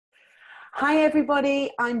Hi everybody,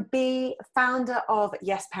 I'm Bea, founder of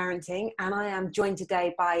Yes Parenting, and I am joined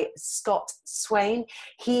today by Scott Swain.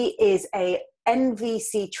 He is a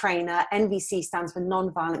NVC trainer. NVC stands for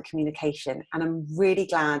Nonviolent Communication, and I'm really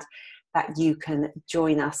glad that you can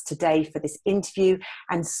join us today for this interview.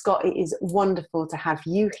 And Scott, it is wonderful to have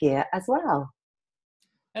you here as well.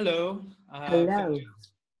 Hello. Hello.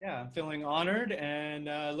 I'm feeling honored and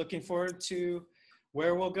looking forward to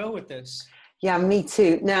where we'll go with this. Yeah, me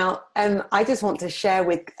too. Now, I just want to share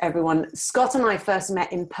with everyone, Scott and I first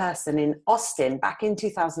met in person in Austin back in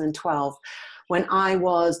 2012 when I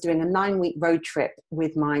was doing a 9-week road trip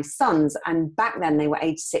with my sons. And back then they were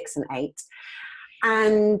age 6 and 8.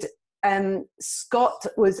 And Scott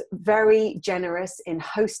was very generous in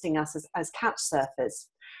hosting us as couch surfers.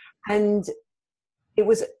 And it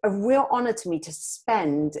was a real honor to me to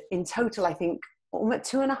spend in total, I think,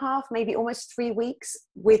 almost 2.5, maybe almost 3 weeks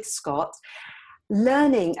with Scott,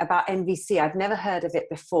 learning about NVC. I'd never heard of it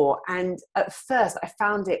before. And at first I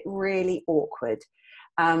found it really awkward.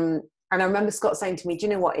 And I remember Scott saying to me, do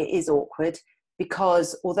you know what? It is awkward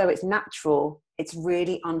because although it's natural, it's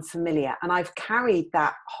really unfamiliar. And I've carried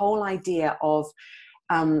that whole idea of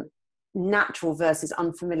natural versus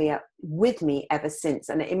unfamiliar with me ever since.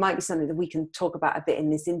 And it might be something that we can talk about a bit in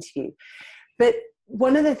this interview. But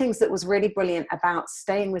one of the things that was really brilliant about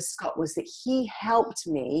staying with Scott was that he helped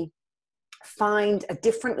me find a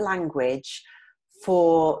different language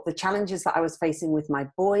for the challenges that I was facing with my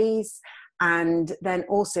boys. And then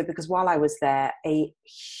also because while I was there, a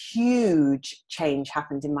huge change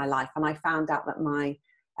happened in my life. And I found out that my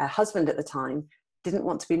husband at the time didn't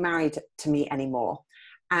want to be married to me anymore.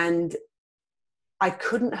 And I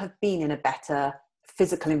couldn't have been in a better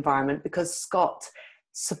physical environment because Scott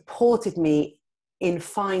supported me in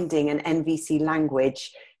finding an NVC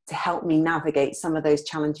language to help me navigate some of those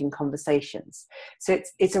challenging conversations. So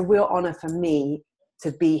it's a real honor for me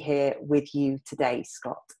to be here with you today,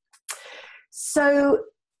 Scott. So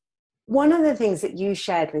one of the things that you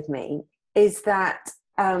shared with me is that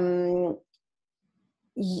for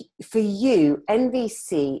you,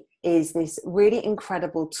 NVC is this really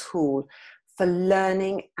incredible tool for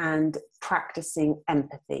learning and practicing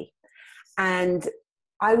empathy. And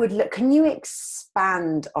I would look, can you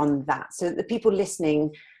expand on that so that the people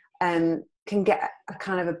listening can get a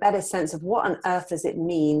kind of a better sense of what on earth does it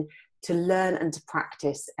mean to learn and to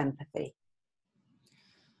practice empathy?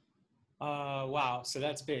 Wow, so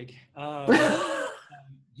that's big. And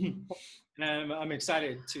I'm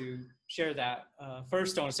excited to share that.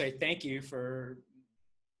 First, I want to say thank you for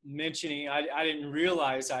mentioning. I didn't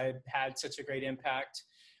realize I had such a great impact.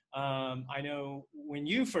 I know when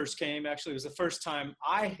you first came, actually it was the first time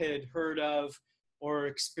I had heard of or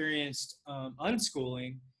experienced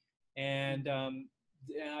unschooling. And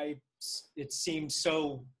it seemed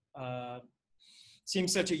such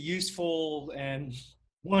a useful and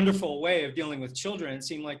wonderful way of dealing with children. It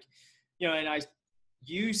seemed like, and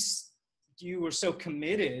you were so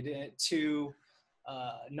committed to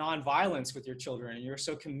nonviolence with your children, and you're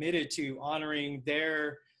so committed to honoring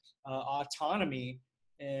their autonomy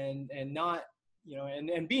and not,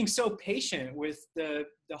 and being so patient with the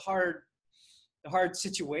hard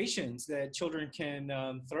situations that children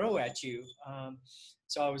can throw at you.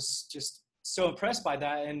 So I was just so impressed by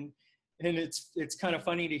that. And it's kind of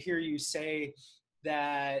funny to hear you say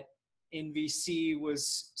that NVC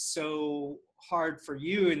was so hard for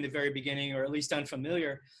you in the very beginning, or at least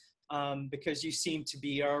unfamiliar, because you seem to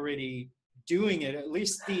be already doing it. At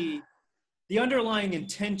least the underlying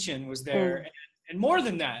intention was there. And more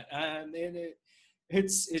than that,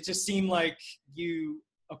 it just seemed like you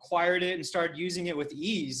acquired it and started using it with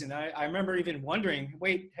ease. And I remember even wondering,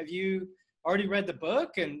 wait, have you already read the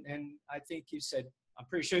book? And I think you said, I'm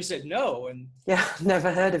pretty sure you said no. And yeah,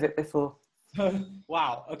 never heard of it before.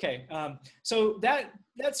 Wow. Okay. So that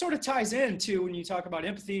sort of ties into when you talk about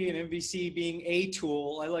empathy and NVC being a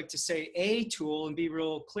tool. I like to say a tool and be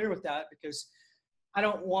real clear with that, because I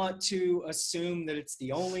don't want to assume that it's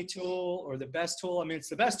the only tool or the best tool. I mean, it's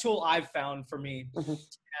the best tool I've found for me. Mm-hmm.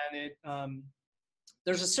 And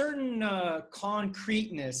there's a certain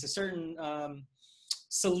concreteness, a certain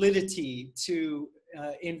solidity to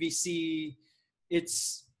NVC,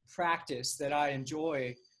 its practice that I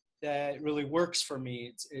enjoy, that really works for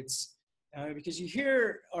me. It's because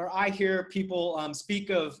I hear people speak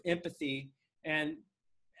of empathy, and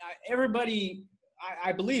everybody,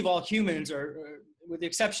 I believe all humans are, with the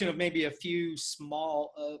exception of maybe a few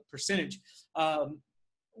small percentage,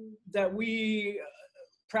 that we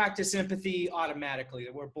practice empathy automatically,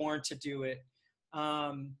 that we're born to do it.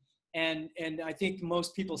 And I think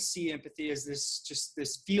most people see empathy as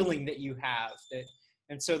this feeling that you have, that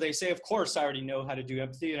And so they say, of course, I already know how to do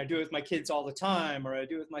empathy, and I do it with my kids all the time, or I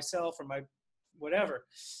do it with myself or my whatever.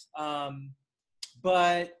 And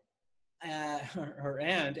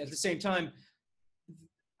at the same time,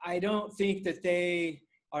 I don't think that they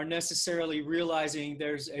are necessarily realizing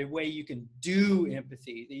there's a way you can do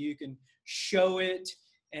empathy, that you can show it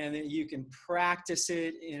and that you can practice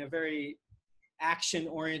it in a very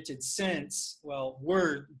action-oriented sense,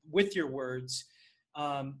 with your words,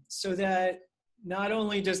 so that not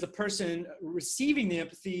only does the person receiving the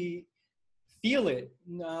empathy feel it,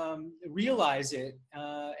 realize it,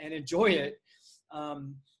 and enjoy it,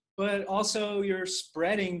 but also you're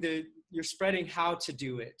spreading how to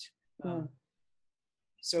do it.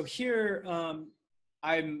 So here,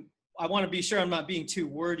 I want to be sure I'm not being too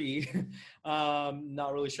wordy.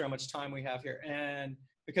 Not really sure how much time we have here, and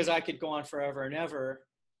because I could go on forever and ever,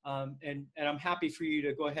 and I'm happy for you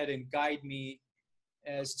to go ahead and guide me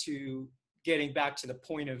as to getting back to the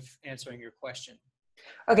point of answering your question.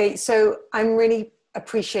 Okay, so I'm really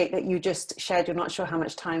appreciate that you just shared. You're not sure how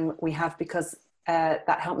much time we have, because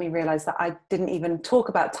that helped me realize that I didn't even talk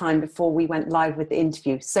about time before we went live with the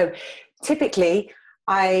interview. So typically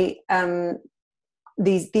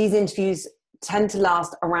these interviews tend to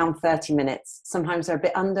last around 30 minutes. Sometimes they're a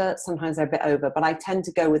bit under, sometimes they're a bit over, but I tend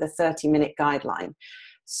to go with a 30-minute guideline.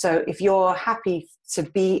 So if you're happy to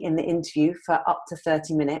be in the interview for up to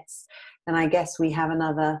 30 minutes, then I guess we have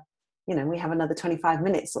another 25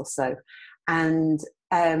 minutes or so. And,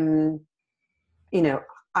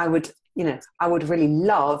 I would really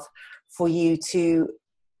love for you to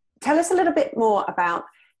tell us a little bit more about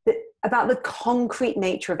the concrete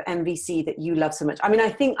nature of NVC that you love so much. I mean, I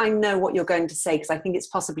think I know what you're going to say, because I think it's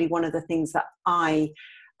possibly one of the things that I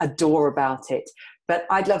adore about it. But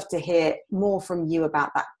I'd love to hear more from you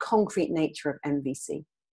about that concrete nature of NVC.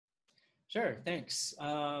 Sure, thanks.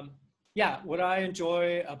 What I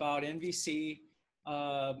enjoy about NVC,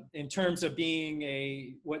 in terms of being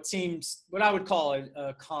what I would call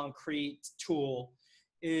a concrete tool,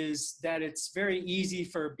 is that it's very easy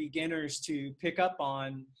for beginners to pick up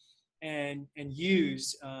on and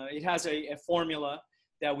use. It has a formula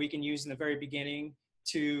that we can use in the very beginning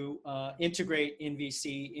to integrate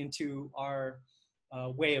NVC into our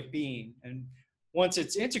way of being. And once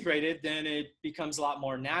it's integrated, then it becomes a lot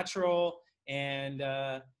more natural and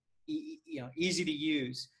easy to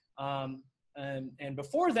use. And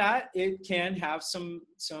before that, it can have some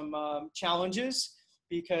challenges,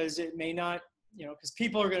 because it may not, because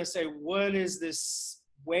people are going to say, what is this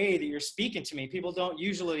way that you're speaking to me? People don't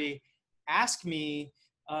usually ask me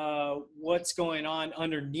what's going on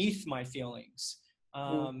underneath my feelings.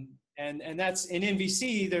 And that's in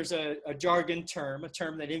NVC, there's a jargon term, a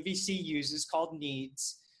term that NVC uses called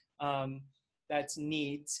needs. That's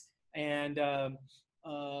needs. And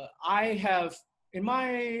I have, in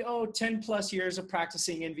my 10 plus years of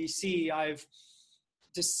practicing NVC, I've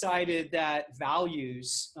decided that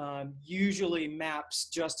values usually maps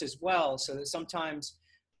just as well, so that sometimes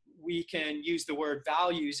we can use the word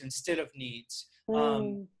values instead of needs.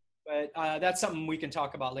 But that's something we can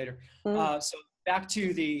talk about later. So back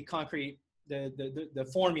to the concrete, the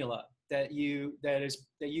formula that you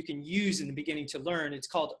can use in the beginning to learn. It's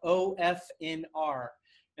called OFNR,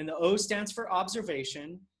 and the O stands for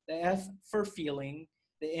observation, the F for feeling,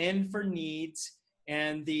 the N for needs,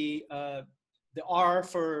 and the R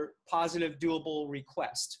for positive doable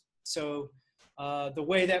request. So the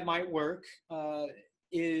way that might work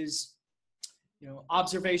is,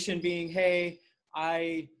 observation being, hey,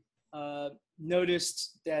 I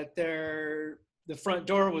noticed that the front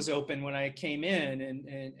door was open when I came in,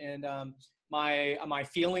 and my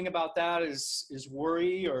feeling about that is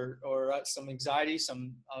worry or some anxiety.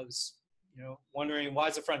 I was wondering, why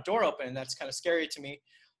is the front door open? That's kind of scary to me.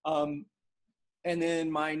 And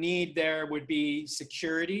then my need there would be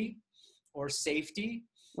security or safety.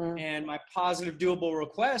 And my positive doable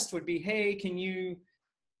request would be, hey, can you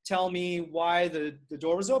tell me why the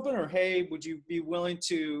door was open? Or, hey, would you be willing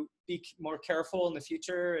to be more careful in the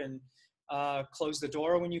future and close the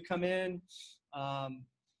door when you come in?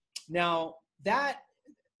 Now that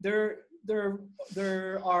there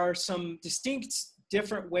are some distinct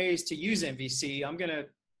different ways to use NVC. I'm going to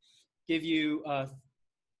give you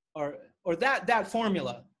or that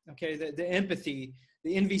formula, okay, the empathy,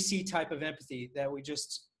 the NVC type of empathy that we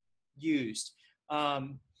just used.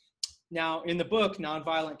 Now, in the book,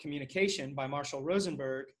 Nonviolent Communication by Marshall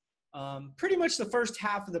Rosenberg, pretty much the first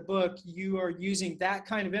half of the book, you are using that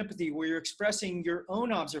kind of empathy where you're expressing your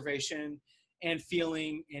own observation and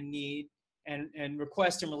feeling and need and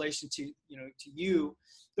request in relation to, to you.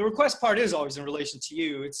 The request part is always in relation to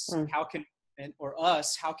you. It's how can or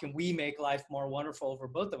us, how can we make life more wonderful for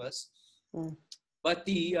both of us? Mm. But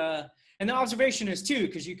and the observation is too,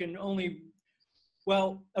 because you can only,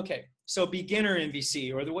 well, okay, so beginner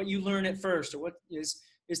NVC, or what you learn at first, or what is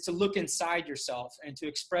to look inside yourself and to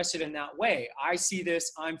express it in that way. I see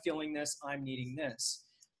this, I'm feeling this, I'm needing this.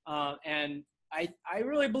 And I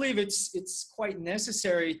really believe it's quite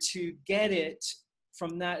necessary to get it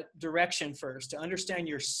from that direction first, to understand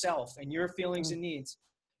yourself and your feelings and needs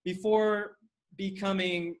before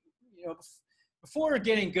becoming, before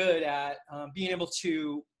getting good at being able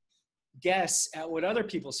to guess at what other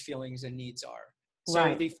people's feelings and needs are. So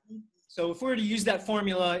Right. So if we were to use that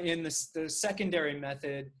formula in the secondary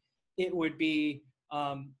method, it would be,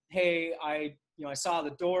 hey, I saw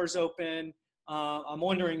the doors open. I'm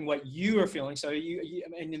wondering what you are feeling. So you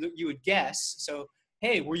would guess. So,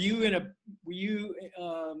 hey, were you in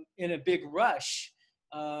a big rush?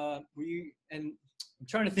 And I'm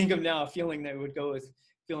trying to think of now a feeling that would go with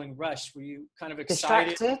feeling rushed. Were you kind of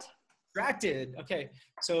excited? Distracted. Okay.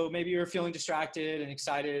 So maybe you were feeling distracted and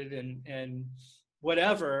excited and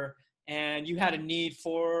whatever. And you had a need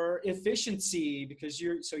for efficiency because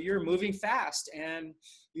you're moving fast and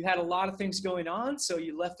you had a lot of things going on. So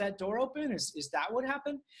you left that door open. Is that what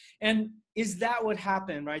happened? And is that what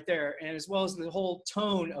happened right there? And as well as the whole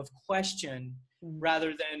tone of question rather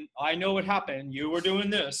than, I know what happened. You were doing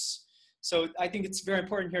this. So I think it's very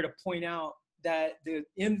important here to point out that the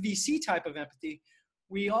NVC type of empathy,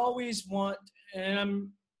 we always want,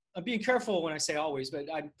 and I'm being careful when I say always, but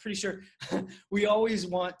I'm pretty sure we always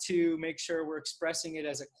want to make sure we're expressing it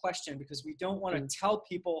as a question, because we don't want to tell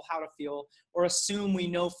people how to feel or assume we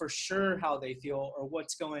know for sure how they feel or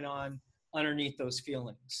what's going on underneath those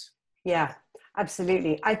feelings. Yeah,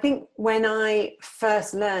 absolutely. I think when I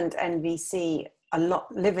first learned NVC, a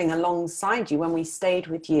lot living alongside you, when we stayed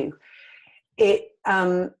with you, it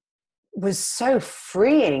was so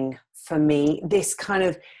freeing for me,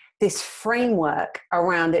 this framework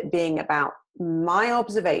around it being about my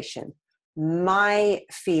observation, my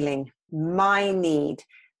feeling, my need,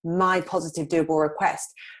 my positive doable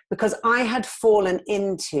request, because I had fallen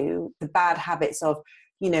into the bad habits of,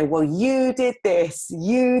 well, you did this,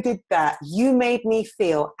 you did that, you made me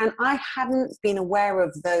feel, and I hadn't been aware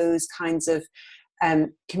of those kinds of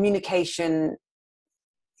communication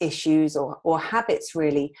issues or habits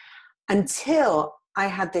really, until I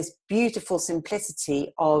had this beautiful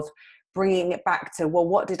simplicity of bringing it back to, well,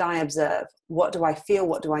 what did I observe? What do I feel?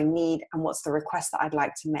 What do I need? And what's the request that I'd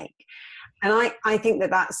like to make? And I think that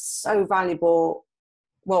that's so valuable,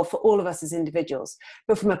 well, for all of us as individuals.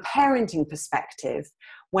 But from a parenting perspective,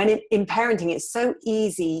 when in parenting, it's so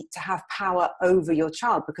easy to have power over your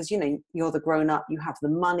child because, you're the grown up, you have the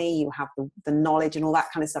money, you have the knowledge and all that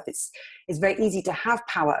kind of stuff. It's very easy to have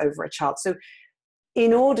power over a child. So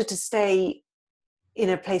in order to stay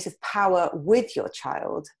in a place of power with your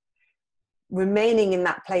child, remaining in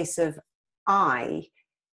that place of I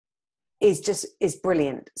is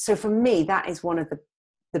brilliant. So for me, that is one of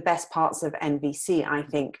the best parts of NVC, I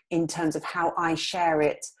think, in terms of how I share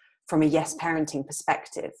it from a yes parenting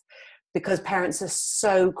perspective, because parents are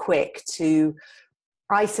so quick to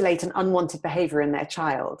isolate an unwanted behavior in their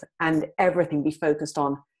child and everything be focused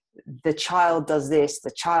on the child does this,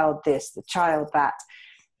 the child that.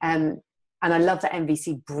 And I love that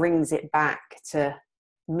NVC brings it back to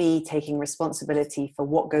me taking responsibility for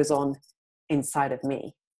what goes on inside of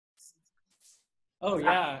me. Oh,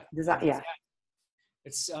 yeah. Does that, yeah.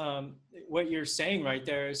 It's what you're saying right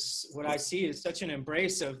there is what I see is such an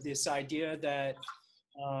embrace of this idea that,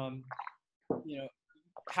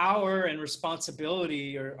 power and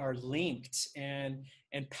responsibility are linked, and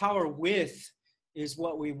power with is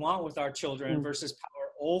what we want with our children versus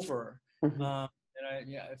power over. And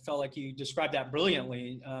I felt like you described that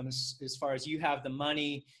brilliantly, as far as you have the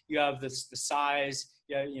money, you have the size,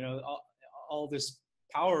 all this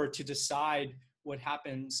power to decide what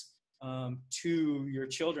happens to your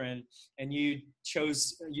children, and you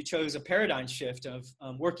chose a paradigm shift of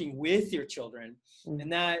working with your children,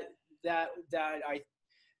 and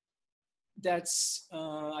that's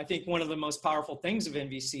I think one of the most powerful things of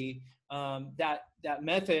NVC, that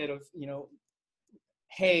method of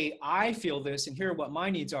hey, I feel this, and here are what my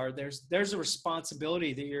needs are. There's a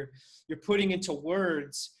responsibility that you're putting into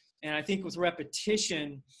words, and I think with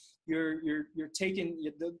repetition, you're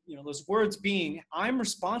taking those words being, I'm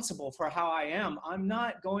responsible for how I am. I'm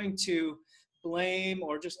not going to blame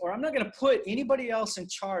or I'm not going to put anybody else in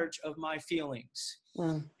charge of my feelings.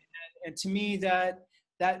 And to me, that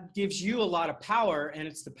gives you a lot of power, and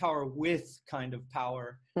it's the power with kind of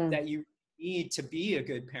power that you need to be a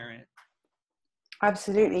good parent.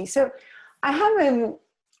 Absolutely. So I have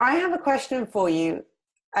I have a question for you,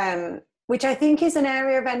 which I think is an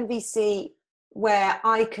area of NVC where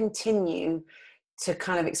I continue to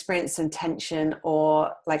kind of experience some tension,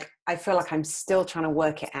 or like I feel like I'm still trying to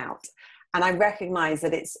work it out. And I recognize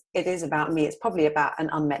that it is about me. It's probably about an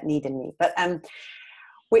unmet need in me, but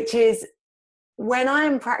which is when I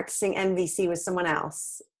am practicing NVC with someone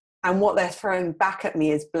else, and what they're throwing back at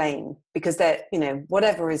me is blame, because they're, you know,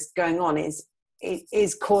 whatever is going on is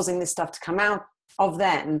causing this stuff to come out of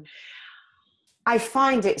them. I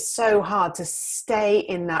find it so hard to stay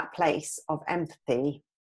in that place of empathy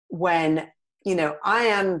when, you know, I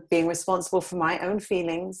am being responsible for my own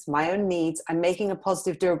feelings, my own needs. I'm making a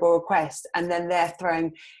positive, durable request, and then they're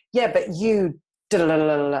throwing, yeah, but you,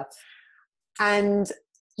 and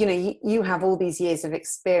you know, you have all these years of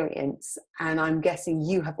experience, and I'm guessing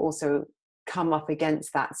you have also come up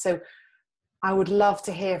against that. So I would love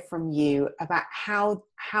to hear from you about how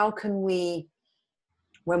can we,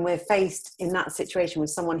 when we're faced in that situation with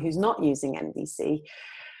someone who's not using NVC,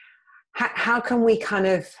 how can we kind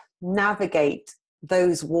of navigate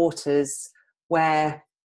those waters where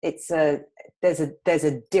there's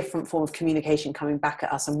a different form of communication coming back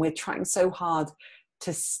at us, and we're trying so hard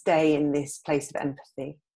to stay in this place of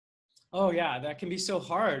empathy? Oh yeah, that can be so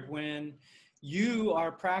hard when you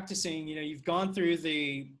are practicing, you know, you've gone through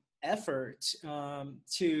the effort and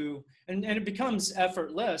it becomes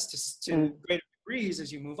effortless to greater degrees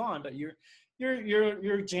as you move on, but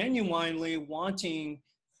you're genuinely wanting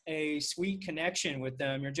a sweet connection with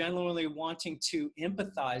them. You're genuinely wanting to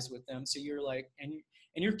empathize with them. So you're like, and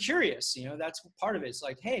you're curious, you know, that's part of it. It's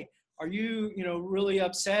like, hey, are you, you know, really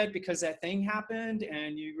upset because that thing happened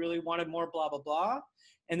and you really wanted more blah, blah, blah.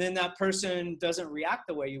 And then that person doesn't react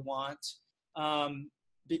the way you want,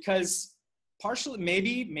 because partially,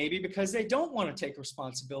 maybe because they don't want to take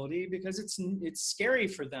responsibility, because it's scary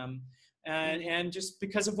for them, and just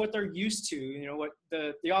because of what they're used to. You know, what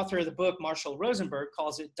the author of the book, Marshall Rosenberg,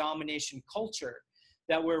 calls it domination culture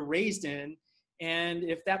that we're raised in. And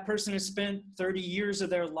if that person has spent 30 years of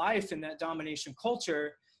their life in that domination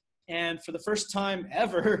culture, and for the first time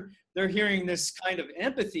ever, they're hearing this kind of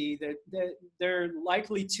empathy, that they're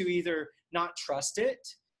likely to either not trust it,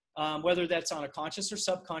 whether that's on a conscious or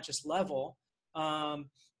subconscious level,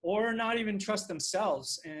 or not even trust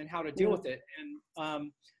themselves and how to deal with it.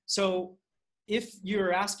 And so if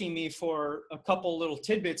you're asking me for a couple little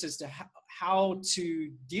tidbits as to how to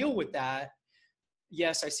deal with that,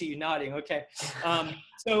 yes, I see you nodding. Okay.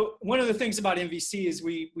 So one of the things about NVC is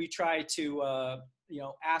we try to, you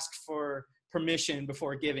know, ask for permission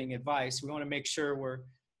before giving advice. We want to make sure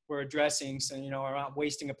we're addressing, so, you know, we're not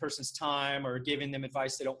wasting a person's time or giving them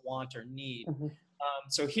advice they don't want or need.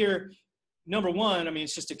 So here, number one, I mean,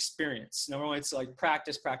 it's just experience. Number one, it's like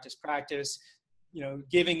practice, you know,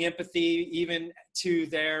 giving empathy even to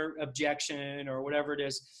their objection or whatever it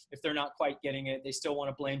is. If they're not quite getting it, they still want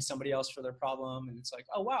to blame somebody else for their problem. And it's like,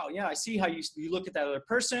 oh, wow, yeah, I see how you look at that other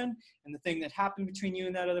person and the thing that happened between you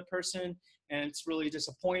and that other person. And it's really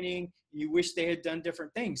disappointing. You wish they had done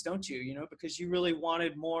different things, don't you? You know, because you really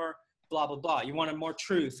wanted more blah, blah, blah. You wanted more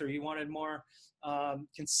truth, or you wanted more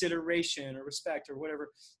consideration or respect, or whatever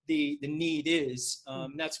the need is.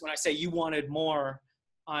 That's when I say you wanted more,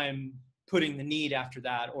 I'm putting the need after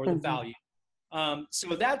that, or the value.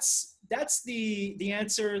 So that's the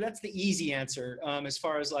answer. That's the easy answer, as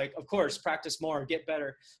far as like, of course, practice more, get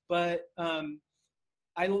better. But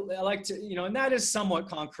I like to, you know, and that is somewhat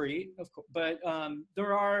concrete, of course, but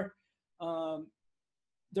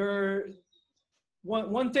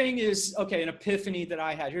one thing is, okay, an epiphany that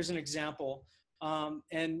I had. Here's an example.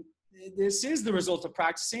 And this is the result of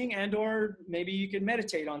practicing, and or maybe you could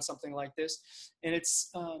meditate on something like this. And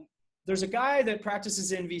it's, there's a guy that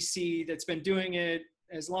practices NVC that's been doing it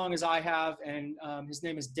as long as I have, and his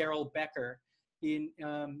name is Daryl Becker.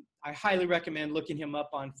 I highly recommend looking him up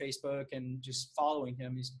on Facebook and just following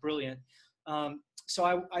him. He's brilliant. So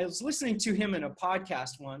I was listening to him in a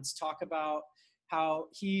podcast once talk about how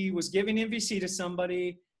he was giving NVC to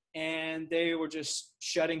somebody and they were just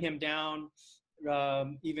shutting him down,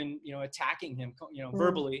 even, you know, attacking him, you know,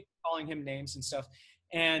 verbally, calling him names and stuff.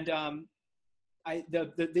 And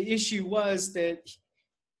the issue was that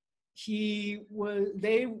the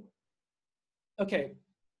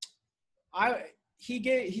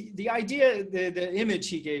image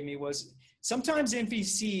he gave me was, sometimes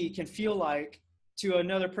NVC can feel like, to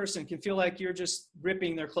another person, can feel like you're just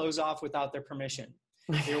ripping their clothes off without their permission.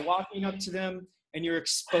 You're walking up to them and you're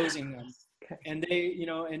exposing them. And they, you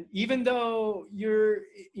know, and even though you're,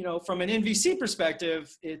 you know, from an NVC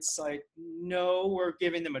perspective, it's like, no, we're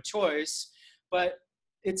giving them a choice, but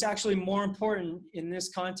it's actually more important in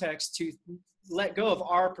this context to let go of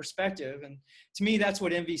our perspective. And to me, that's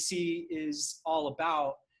what NVC is all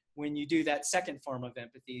about. When you do that second form of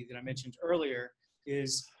empathy that I mentioned earlier,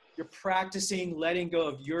 is you're practicing letting go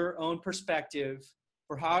of your own perspective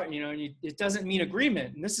for how, you know, and it doesn't mean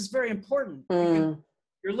agreement. And this is very important.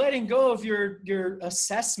 You're letting go of your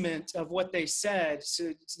assessment of what they said.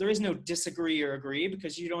 So there is no disagree or agree,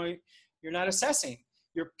 because you're not assessing.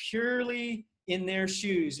 You're purely in their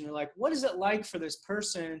shoes. And you're like, what is it like for this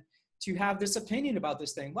person to have this opinion about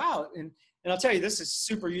this thing? Wow. And I'll tell you, this is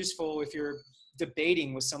super useful if you're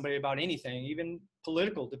debating with somebody about anything, even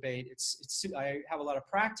political debate. I have a lot of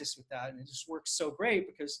practice with that, and it just works so great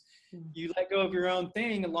because you let go of your own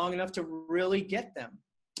thing long enough to really get them.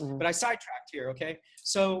 But I sidetracked here. Okay.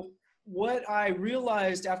 So what I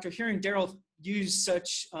realized after hearing Daryl use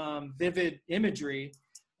such vivid imagery,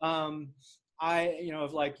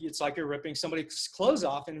 of like, it's like you're ripping somebody's clothes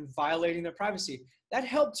off and violating their privacy. That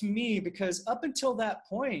helped me, because up until that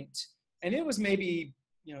point, and it was maybe,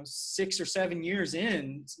 6 or 7 years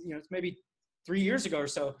in, it's maybe 3 years ago or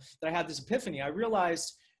so that I had this epiphany. I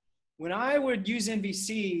realized when I would use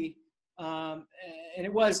NVC, and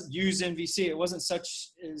it was use NVC, it wasn't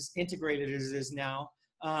such as integrated as it is now.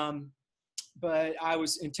 But I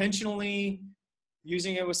was intentionally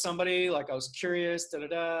using it with somebody, like I was curious,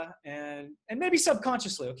 and maybe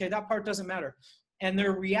subconsciously, okay, that part doesn't matter. And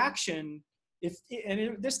their reaction,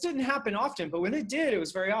 this didn't happen often, but when it did, it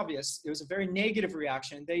was very obvious. It was a very negative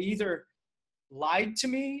reaction. They either lied to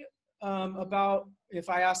me about if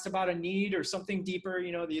I asked about a need or something deeper,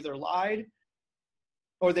 they either lied,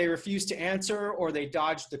 or they refused to answer, or they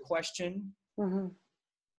dodged the question,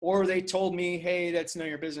 or they told me, hey, that's none of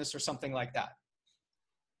your business, or something like that.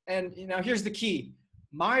 And here's the key.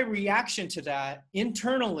 My reaction to that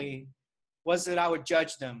internally was that I would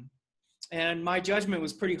judge them. And my judgment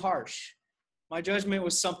was pretty harsh. My judgment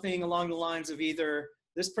was something along the lines of either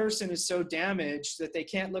this person is so damaged that they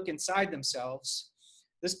can't look inside themselves.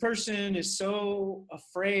 This person is so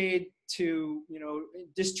afraid to,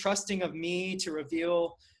 distrusting of me to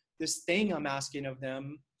reveal this thing I'm asking of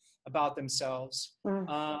them about themselves,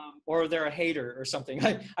 or they're a hater or something.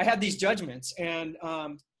 I had these judgments. And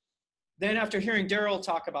then after hearing Daryl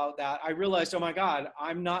talk about that, I realized, oh my God,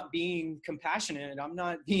 I'm not being compassionate. I'm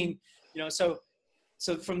not being,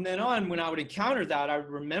 so from then on, when I would encounter that, I would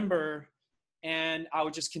remember, and I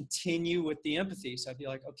would just continue with the empathy. So I'd be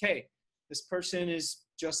like, okay, this person is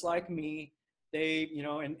just like me. They,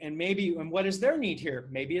 and maybe, and what is their need here?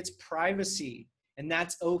 Maybe it's privacy, and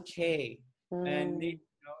that's okay. And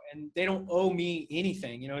they don't owe me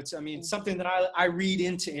anything. It's something that I read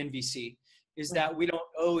into NVC is that we don't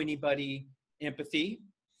owe anybody empathy.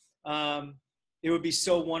 It would be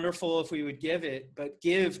so wonderful if we would give it, but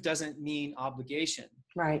give doesn't mean obligation.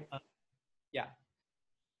 Right. Yeah.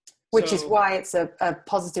 Which is why it's a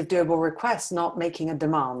positive, doable request, not making a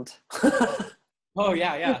demand. Oh,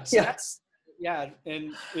 yeah. So that's,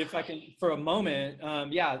 and if I can, for a moment,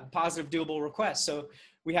 positive, doable request. So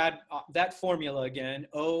we had that formula again,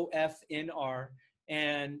 OFNR,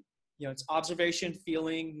 and, it's observation,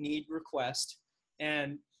 feeling, need, request.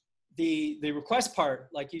 And the request part,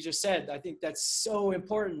 like you just said, I think that's so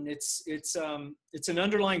important. It's an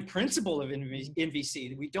underlying principle of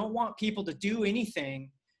NVC. We don't want people to do anything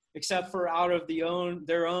except for out of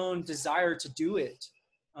their own desire to do it.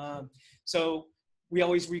 So we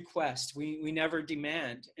always request. We never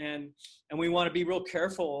demand, and we want to be real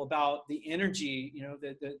careful about the energy,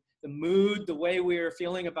 the mood, the way we're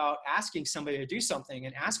feeling about asking somebody to do something,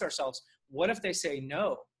 and ask ourselves, what if they say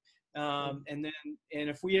no? And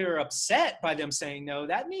if we are upset by them saying no,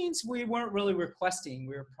 that means we weren't really requesting.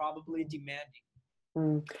 We were probably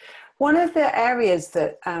demanding. One of the areas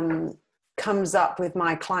that comes up with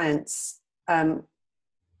my clients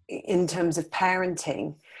in terms of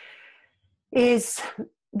parenting is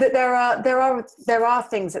that there are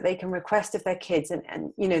things that they can request of their kids,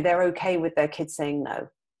 and they're okay with their kids saying no.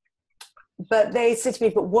 But they say to me,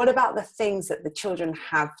 but what about the things that the children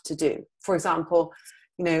have to do? For example,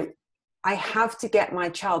 I have to get my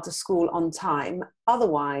child to school on time.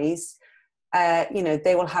 Otherwise,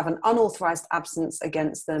 they will have an unauthorized absence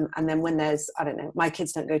against them. And then when there's, I don't know, my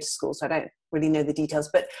kids don't go to school, so I don't really know the details.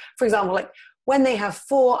 But for example, like when they have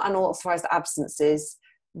 4 unauthorized absences,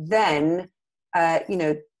 then,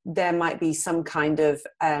 there might be some kind of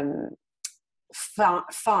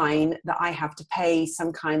fine that I have to pay,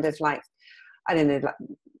 some kind of I don't know,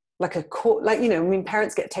 like a court,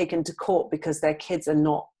 parents get taken to court because their kids are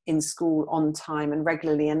not in school on time and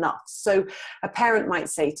regularly enough. So a parent might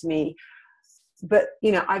say to me, but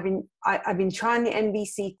I've been trying the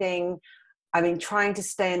NVC thing. I mean, trying to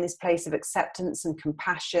stay in this place of acceptance and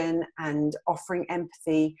compassion and offering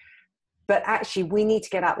empathy, but actually we need to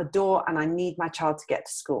get out the door and I need my child to get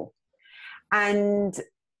to school. And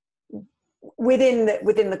within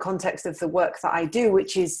the context of the work that I do,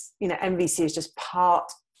 which is, you know, NVC is just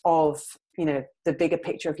part of, you know, the bigger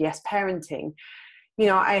picture of Yes Parenting, you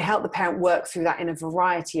know, I help the parent work through that in a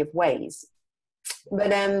variety of ways.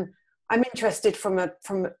 But I'm interested from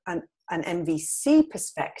an NVC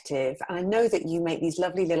perspective, and I know that you make these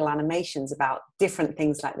lovely little animations about different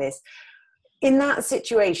things like this. In that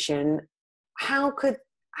situation, how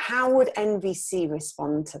would NVC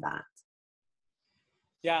respond to that?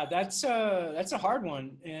 Yeah, that's a hard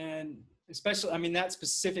one, and especially, I mean, that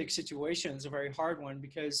specific situation is a very hard one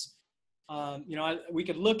because, you know, we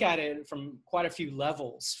could look at it from quite a few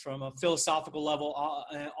levels, from a philosophical level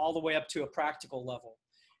all the way up to a practical level.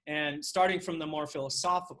 And starting from the more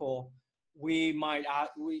philosophical,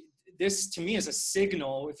 this to me is a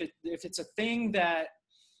signal. If it's a thing that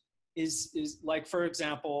is like, for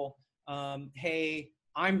example, hey,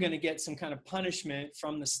 I'm going to get some kind of punishment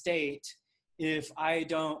from the state if I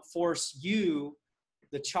don't force you,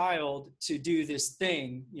 the child, to do this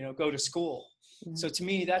thing, you know, go to school. Mm-hmm. So to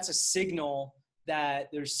me, that's a signal that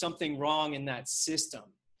there's something wrong in that system.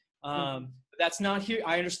 That's not here.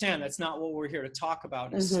 I understand that's not what we're here to talk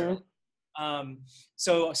about necessarily. Mm-hmm.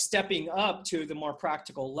 So stepping up to the more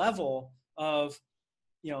practical level of,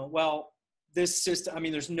 you know, well, this system, I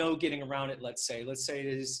mean, there's no getting around it. Let's say it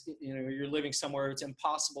is, you know, you're living somewhere, it's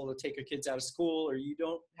impossible to take your kids out of school, or you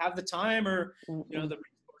don't have the time or, you know, the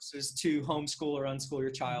resources to homeschool or unschool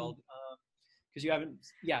your child. Because you haven't,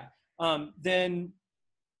 then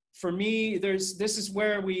for me, this is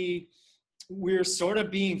where we're sort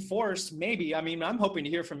of being forced, maybe, I mean, I'm hoping to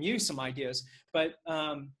hear from you some ideas, but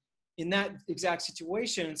in that exact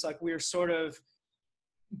situation, it's like we're sort of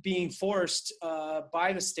being forced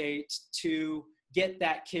by the state to get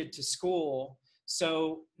that kid to school.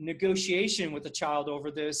 So negotiation with the child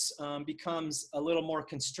over this becomes a little more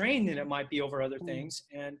constrained than it might be over other things.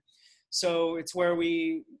 And so it's where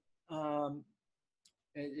I'm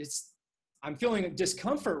feeling a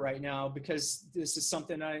discomfort right now because this is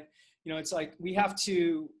something you know, it's like we have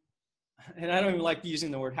to, and I don't even like using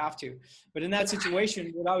the word have to, but in that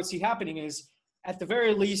situation, what I would see happening is, at the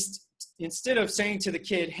very least, instead of saying to the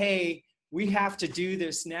kid, hey, we have to do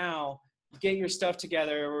this now, get your stuff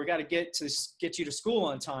together, or we got to get you to school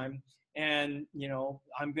on time, and, you know,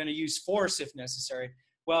 I'm going to use force if necessary.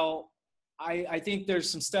 Well, I think there's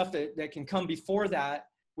some stuff that can come before that,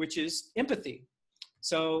 which is empathy.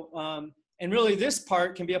 So, and really this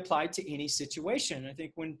part can be applied to any situation. I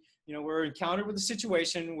think when, you know, we're encountered with a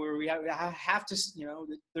situation where we have to, you know,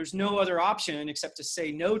 there's no other option except to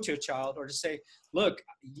say no to a child, or to say, look,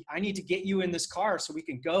 I need to get you in this car so we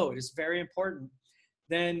can go. It is very important.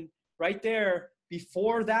 Then right there,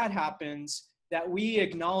 before that happens, that we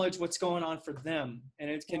acknowledge what's going on for them. And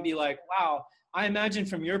it can be like, wow, I imagine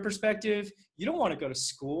from your perspective, you don't want to go to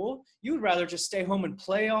school. You would rather just stay home and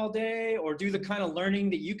play all day, or do the kind of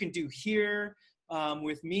learning that you can do here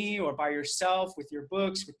with me, or by yourself, with your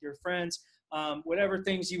books, with your friends, whatever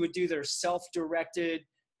things you would do that are self-directed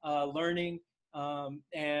learning.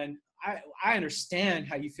 And I understand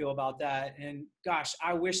how you feel about that. And gosh,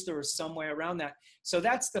 I wish there was some way around that. So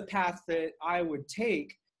that's the path that I would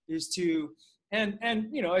take, is to, and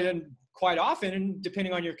you know, and quite often,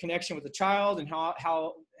 depending on your connection with the child and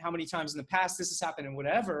how many times in the past this has happened and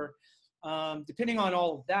whatever, depending on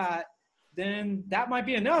all of that, then that might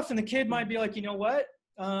be enough. And the kid might be like, you know what,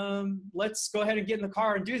 let's go ahead and get in the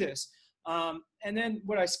car and do this. And then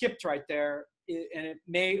what I skipped right there, and it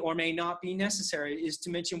may or may not be necessary, is to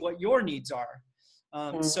mention what your needs are.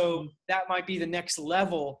 So that might be the next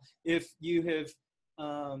level. If you have,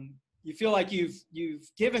 you feel like you've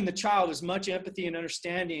given the child as much empathy and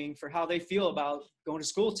understanding for how they feel about going to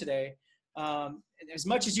school today, as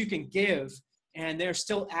much as you can give, and they're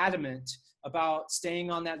still adamant about staying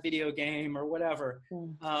on that video game or whatever,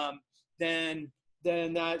 then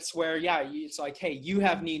that's where, it's like, hey, you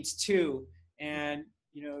have needs too. And,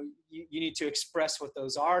 you know, you need to express what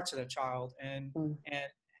those are to the child. And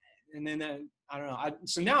then I don't know.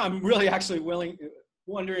 So now I'm really actually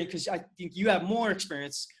wondering, because I think you have more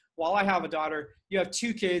experience. While I have a daughter, you have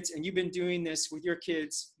 2 kids, and you've been doing this with your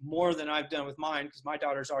kids more than I've done with mine, because my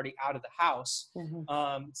daughter's already out of the house.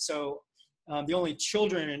 So the only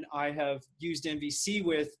children I have used NVC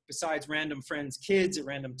with, besides random friends' kids at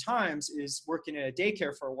random times, is working at a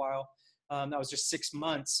daycare for a while. That was just 6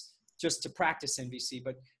 months just to practice NVC.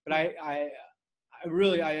 But I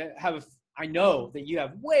know that you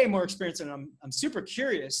have way more experience, and I'm super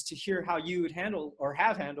curious to hear how you would handle, or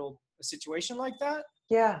have handled, a situation like that?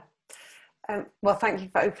 Yeah. Well, thank you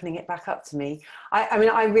for opening it back up to me. I mean,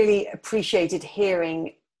 I really appreciated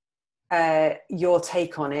hearing your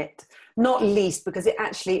take on it, not least because it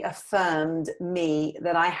actually affirmed me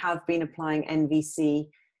that I have been applying NVC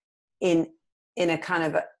in a kind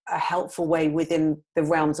of a helpful way within the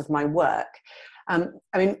realms of my work. I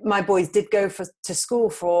mean, my boys did go to school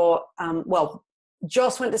for, well,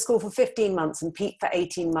 Joss went to school for 15 months and Pete for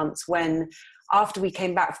 18 months when, after we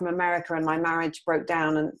came back from America and my marriage broke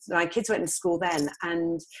down, and my kids went to school then.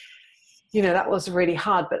 And, you know, that was really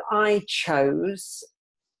hard, but I chose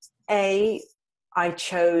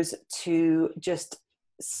to just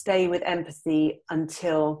stay with empathy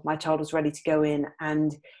until my child was ready to go in.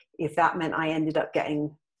 And if that meant I ended up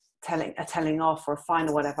getting telling off or a fine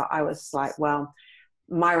or whatever, I was like, well,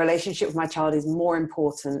 my relationship with my child is more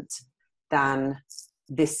important than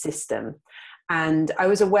this system. And I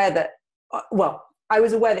was aware that, I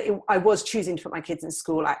was choosing to put my kids in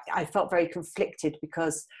school. I felt very conflicted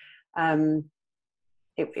because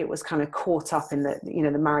it was kind of caught up in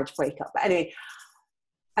the marriage breakup. But anyway,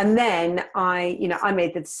 and then I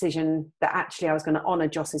made the decision that actually I was going to honor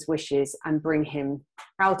Joss's wishes and bring him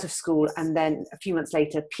out of school. And then a few months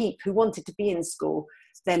later, Pete, who wanted to be in school,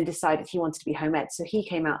 then decided he wanted to be home ed. So he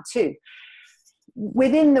came out too.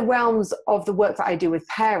 Within the realms of the work that I do with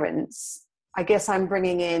parents, I guess I'm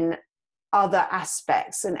bringing in other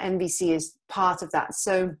aspects, and NVC is part of that.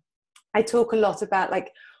 So I talk a lot about like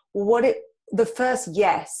the first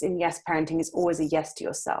yes in yes parenting is always a yes to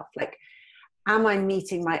yourself. Like, am I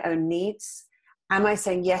meeting my own needs? Am I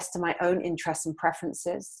saying yes to my own interests and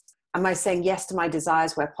preferences? Am I saying yes to my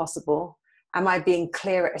desires where possible? Am I being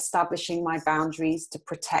clear at establishing my boundaries to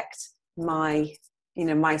protect my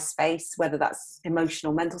space, whether that's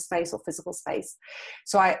emotional, mental space or physical space?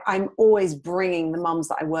 So I'm always bringing the mums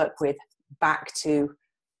that I work with back to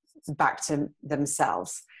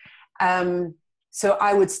themselves. So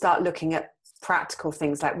I would start looking at practical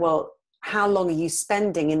things like, well, how long are you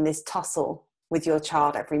spending in this tussle with your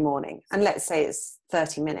child every morning? And let's say it's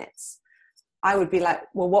 30 minutes. I would be like,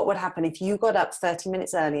 well, what would happen if you got up 30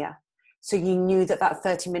 minutes earlier? So you knew that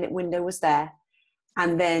 30-minute window was there.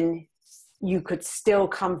 And then you could still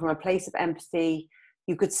come from a place of empathy.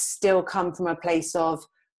 You could still come from a place of,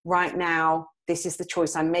 right now, this is the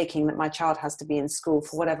choice I'm making, that my child has to be in school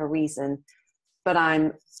for whatever reason. But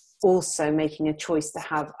I'm also making a choice to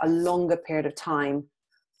have a longer period of time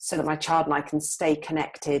so that my child and I can stay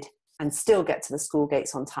connected and still get to the school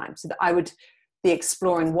gates on time. So that I would be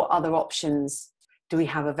exploring what other options do we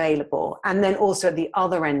have available. And then also at the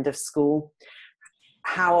other end of school,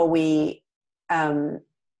 how are we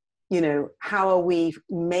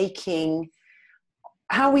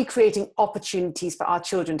creating opportunities for our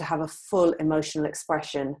children to have a full emotional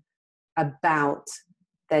expression about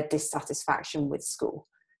their dissatisfaction with school?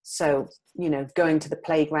 So, going to the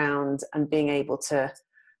playground and being able to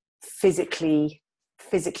physically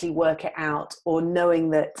work it out, or knowing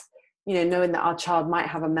that our child might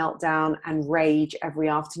have a meltdown and rage every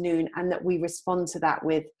afternoon, and that we respond to that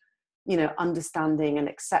with, understanding and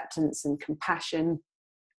acceptance and compassion,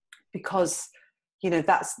 because,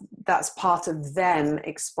 that's part of them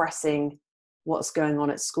expressing what's going on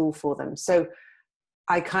at school for them. So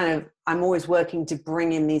I'm always working to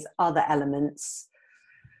bring in these other elements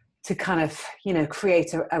to kind of,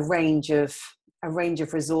 create a range of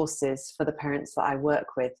resources for the parents that I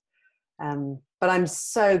work with. But I'm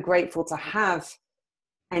so grateful to have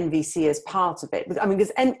NVC as part of it. I mean,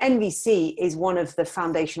 because NVC is one of the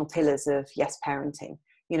foundational pillars of yes parenting.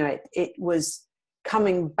 It was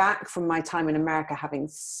coming back from my time in America, having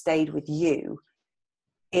stayed with you.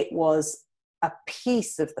 It was a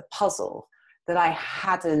piece of the puzzle that I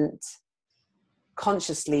hadn't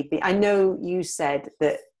consciously been. I know you said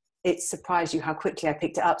that it surprised you how quickly I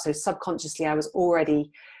picked it up. So subconsciously, I was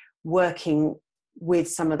already working with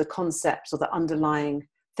some of the concepts or the underlying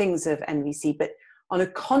things of NVC, but on a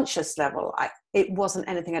conscious level, it wasn't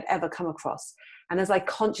anything I'd ever come across. And as I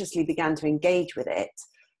consciously began to engage with it,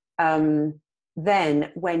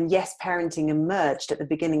 then when yes parenting emerged at the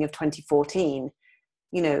beginning of 2014,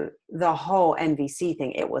 the whole NVC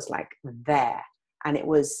thing, it was like there, and it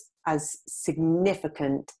was as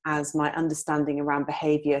significant as my understanding around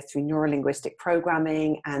behavior through neurolinguistic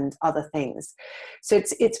programming and other things. So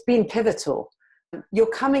it's been pivotal. You're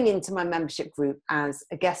coming into my membership group as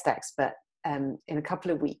a guest expert in a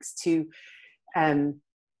couple of weeks to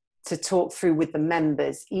talk through with the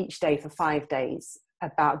members each day for 5 days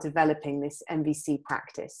about developing this NVC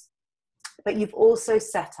practice. But you've also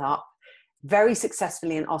set up very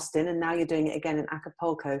successfully in Austin, and now you're doing it again in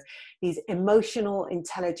Acapulco, these emotional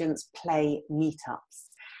intelligence play meetups.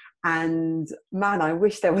 And man, I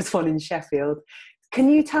wish there was one in Sheffield. Can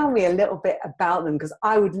you tell me a little bit about them? Because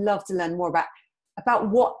I would love to learn more about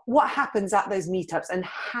what happens at those meetups and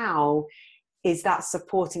how is that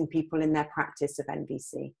supporting people in their practice of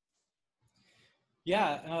NVC?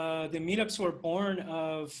 Yeah, the meetups were born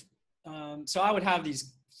of, so I would have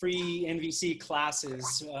these free NVC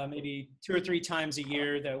classes, maybe 2 or 3 times a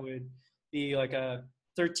year that would be like a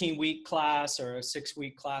 13-week class or a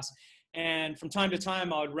 6-week class. And from time to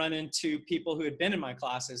time, I would run into people who had been in my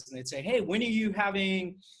classes and they'd say, hey, when are you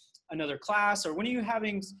having another class? Or when are you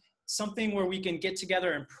having something where we can get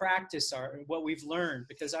together and practice what we've learned?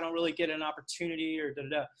 Because I don't really get an opportunity or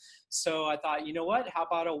da-da-da. So I thought, you know what, how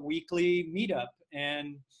about a weekly meetup?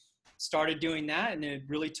 And started doing that, and it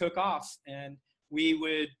really took off. And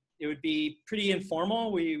it would be pretty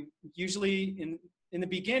informal. We usually, in the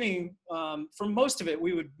beginning, for most of it,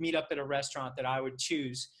 we would meet up at a restaurant that I would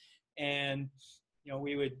choose. And,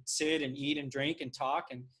 we would sit and eat and drink and talk.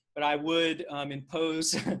 But I would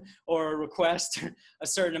impose or request a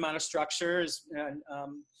certain amount of structures. And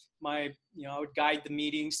I would guide the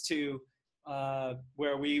meetings to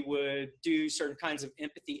where we would do certain kinds of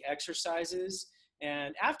empathy exercises.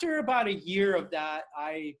 And after about a year of that,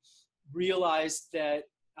 I realized that,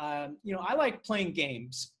 I like playing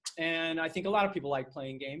games. And I think a lot of people like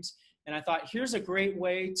playing games. And I thought, here's a great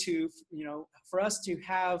way to, for us to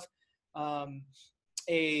have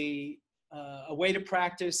a way to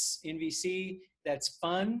practice NVC that's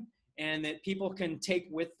fun and that people can take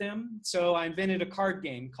with them. So I invented a card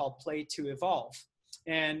game called Play to Evolve.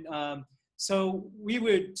 And so we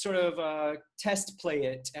would sort of test play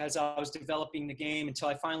it as I was developing the game until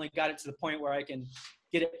I finally got it to the point where I can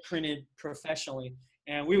get it printed professionally.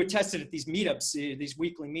 And we would test it at these meetups, these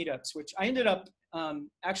weekly meetups, which I ended up,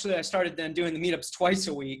 actually I started then doing the meetups twice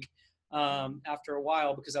a week after a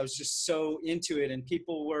while because I was just so into it and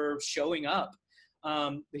people were showing up.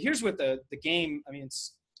 But here's what the game, I mean,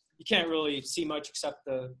 you can't really see much except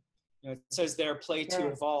it says there, Play to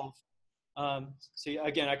Evolve. So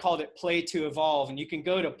again, I called it Play to Evolve, and you can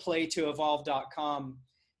go to playtoevolve.com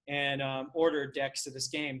and order decks of this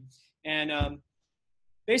game. And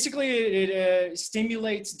basically, it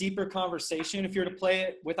stimulates deeper conversation if you're to play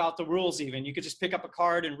it without the rules even. You could just pick up a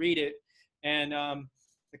card and read it, and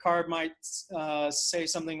the card might say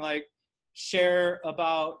something like, share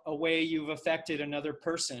about a way you've affected another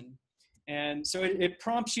person. And so it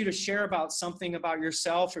prompts you to share about something about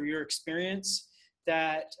yourself or your experience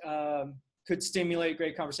that could stimulate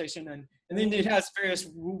great conversation. And then it has various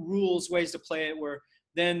rules, ways to play it, where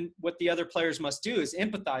then what the other players must do is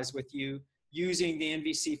empathize with you using the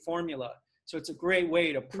NVC formula. So it's a great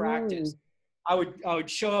way to practice. I would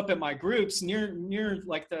show up at my groups near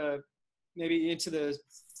like maybe into the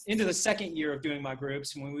second year of doing my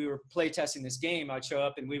groups. When we were play testing this game, I'd show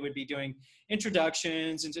up and we would be doing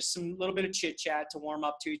introductions and just some little bit of chit chat to warm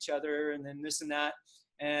up to each other, and then this and that.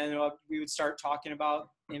 And we would start talking about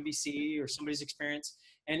NVC or somebody's experience.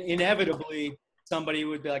 And inevitably somebody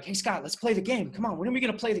would be like, hey Scott, let's play the game. Come on, when are we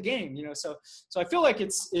going to play the game? So I feel like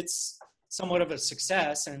it's somewhat of a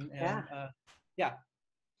success. And yeah.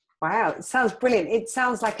 Wow, it sounds brilliant. It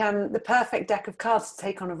sounds like the perfect deck of cards to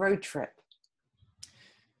take on a road trip.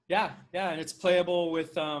 Yeah, and it's playable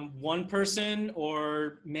with one person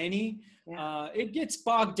or many. Yeah. It gets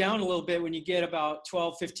bogged down a little bit when you get about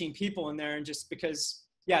 12, 15 people in there, and just because,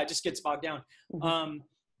 it just gets bogged down. Mm-hmm.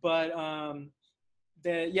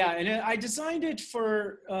 And I designed it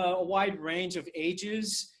for a wide range of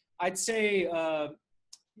ages. I'd say,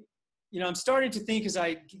 I'm starting to think as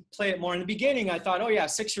I play it more. In the beginning, I thought,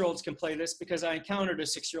 6-year-olds can play this because I encountered a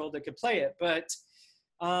 6-year-old that could play it. But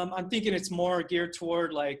I'm thinking it's more geared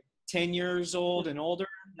toward like 10 years old and older,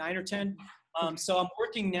 9 or 10. So I'm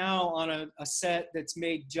working now on a set that's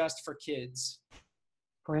made just for kids.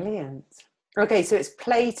 Brilliant. Okay, so it's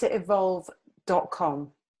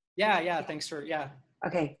playtoevolve.com. Yeah, thanks for,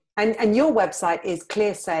 Okay, and your website is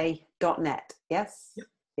clearsay.net, yes?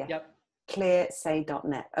 Yep.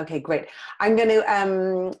 Clearsay.net. Okay, great. I'm going to,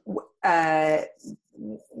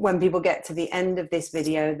 when people get to the end of this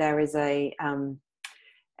video, there is a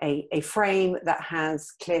frame that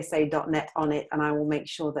has clearsay.net on it, and I will make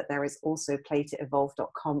sure that there is also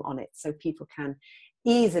playtoevolve.com on it, so people can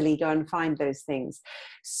easily go and find those things.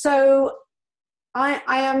 So I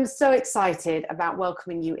am so excited about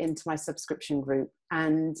welcoming you into my subscription group,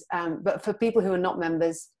 and but for people who are not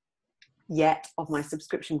members yet of my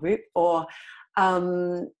subscription group, or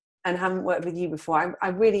and haven't worked with you before, I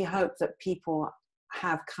really hope that people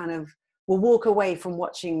will walk away from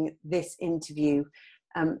watching this interview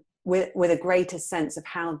with a greater sense of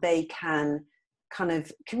how they can kind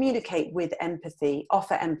of communicate with empathy,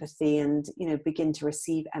 offer empathy, and, you know, begin to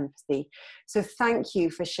receive empathy. So thank you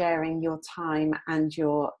for sharing your time and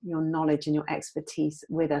your knowledge and your expertise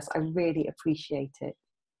with us. I really appreciate it.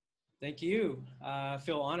 Thank you. I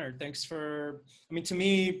feel honored. Thanks for, I mean, to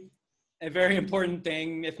me, a very important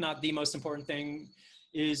thing, if not the most important thing,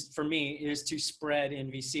 is for me is to spread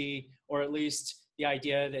NVC, or at least the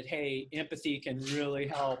idea that, hey, empathy can really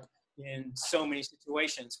help in so many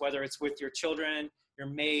situations, whether it's with your children, your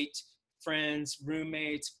mate, friends,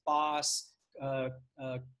 roommates, boss,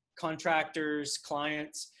 contractors,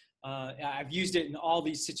 clients. I've used it in all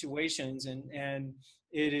these situations, and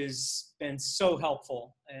it has been so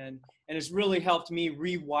helpful, and it's really helped me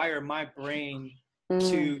rewire my brain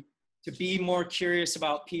to be more curious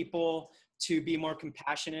about people, to be more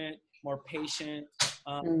compassionate, more patient.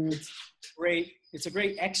 It's a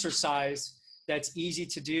great exercise that's easy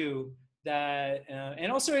to do, that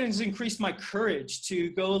and also it has increased my courage to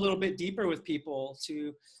go a little bit deeper with people,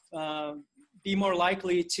 to be more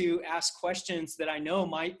likely to ask questions that I know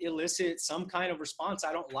might elicit some kind of response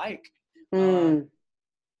I don't like.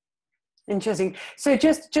 Interesting. So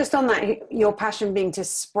just on that, your passion being to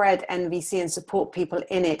spread NVC and support people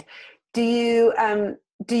in it, do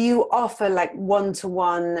you offer like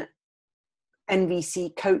one-to-one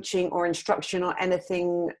NVC coaching or instruction or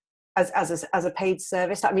anything as a paid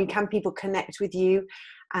service? I mean, can people connect with you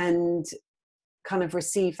and kind of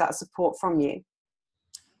receive that support from you?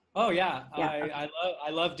 Oh yeah, I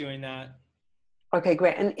love doing that. Okay,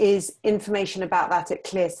 great. And is information about that at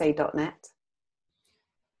clearsay.net?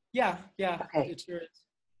 Yeah. Okay. It sure is.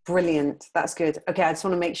 Brilliant. That's good. Okay, I just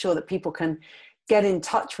want to make sure that people can get in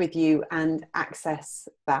touch with you and access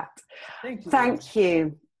that. Thank you. Thank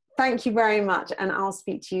you. Thank you very much. And I'll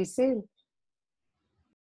speak to you soon.